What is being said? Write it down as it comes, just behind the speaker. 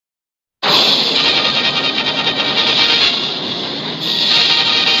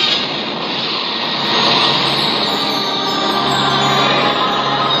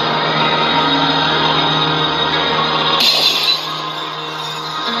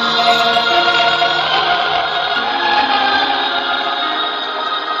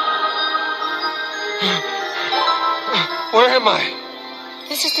am I?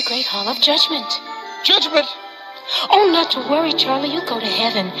 This is the Great Hall of Judgment. Judgment? Oh, not to worry, Charlie. You'll go to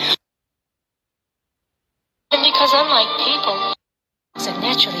heaven. And because unlike people, are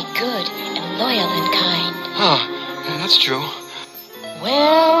naturally good and loyal and kind. Yeah, that's true.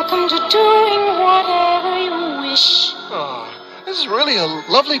 Welcome to doing whatever you wish. Oh, this is really a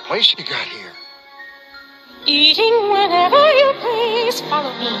lovely place you got here. Eating whenever you please.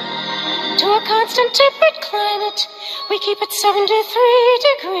 Follow me. To a constant temperate climate. We keep it 73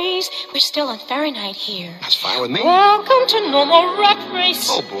 degrees. We're still on Fahrenheit here. That's fine with me. Welcome to no more rat race.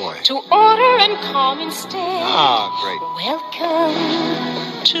 Oh, boy. To order and calm instead. Ah, great.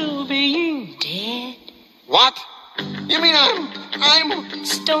 Welcome to being dead. What? You mean I'm...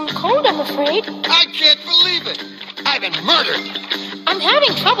 Stone cold, I'm afraid. I can't believe it. I've been murdered. I'm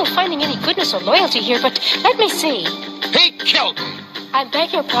having trouble finding any goodness or loyalty here, but let me see. He killed me. I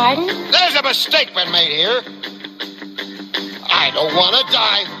beg your pardon? There's a mistake been made here. I don't want to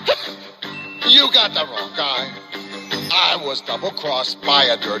die. You got the wrong guy. I was double-crossed by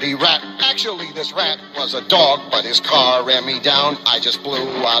a dirty rat. Actually, this rat was a dog, but his car ran me down. I just blew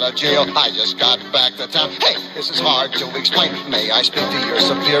out of jail. I just got back to town. Hey, this is hard to explain. May I speak to your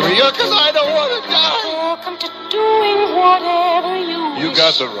superior? Because I don't want to die. Welcome to doing whatever you wish. You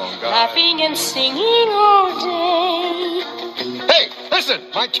got the wrong guy. Laughing and singing all day. Hey, listen,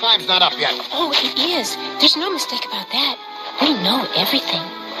 my time's not up yet. Oh, it is. There's no mistake about that. We know everything.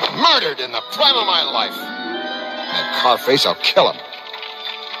 Murdered in the prime of my life. That car face, I'll kill him.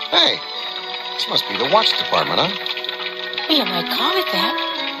 Hey, this must be the watch department, huh? You might call it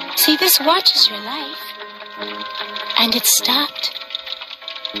that. See, this watches your life. And it stopped.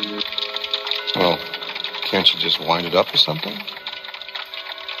 Well, can't you just wind it up or something?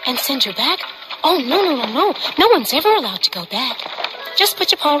 And send her back? Oh, no. No one's ever allowed to go back. Just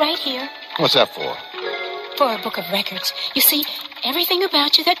put your paw right here. What's that for? For a book of records. You see, everything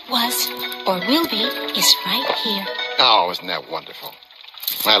about you that was or will be is right here. Oh, isn't that wonderful?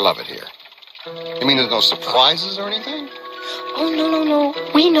 I love it here. You mean there's no surprises or anything? Oh, no.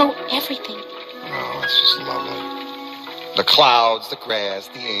 We know everything. Oh, it's just lovely. The clouds, the grass,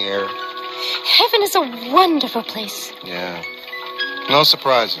 the air. Heaven is a wonderful place. Yeah. No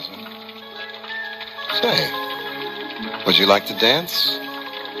surprises, huh? Say, would you like to dance?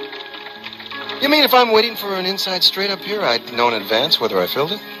 You mean if I'm waiting for an inside straight up here, I'd know in advance whether I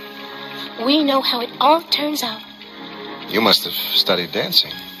filled it? We know how it all turns out. You must have studied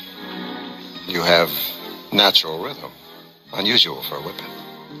dancing. You have natural rhythm. Unusual for a whippet.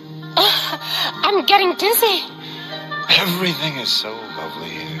 I'm getting dizzy. Everything is so lovely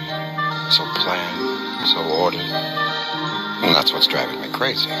here. So planned, so ordered. And that's what's driving me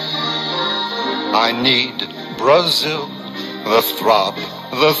crazy. I need Brazil, the throb,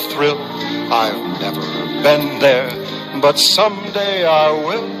 the thrill. I've never been there, but someday I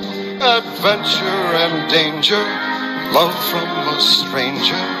will. Adventure and danger, love from a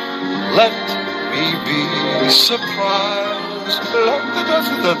stranger. Let me be surprised.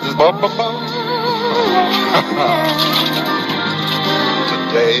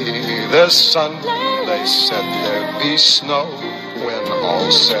 Today there's sun, they said there'd be snow. When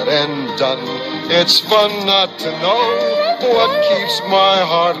all's said and done, it's fun not to know. What keeps my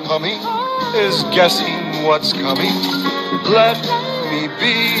heart humming is guessing what's coming. Let me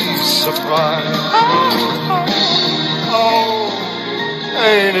be surprised. Oh,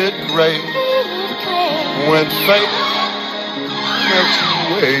 ain't it great when fate makes you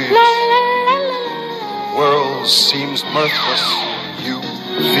wait? World seems mirthless, you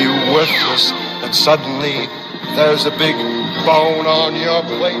feel worthless, and suddenly there's a big bone on your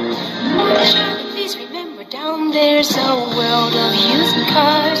plate. Charlie, please remember, down there's a world of used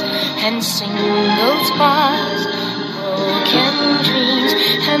cars and single spars, broken dreams,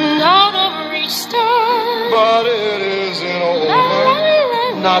 and out of reach stars. But it isn't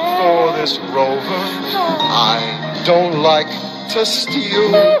over, not for this rover. I don't like to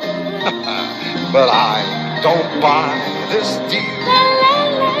steal, but I don't buy this deal.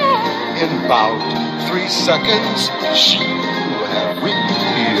 In about 3 seconds, she'll have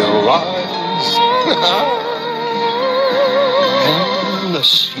realized. And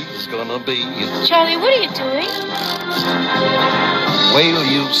she's gonna be. Charlie, what are you doing? Wait till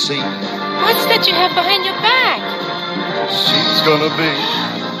you see. What's that you have behind your back? She's gonna be.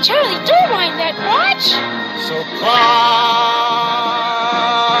 Charlie, don't wind that watch. Surprise!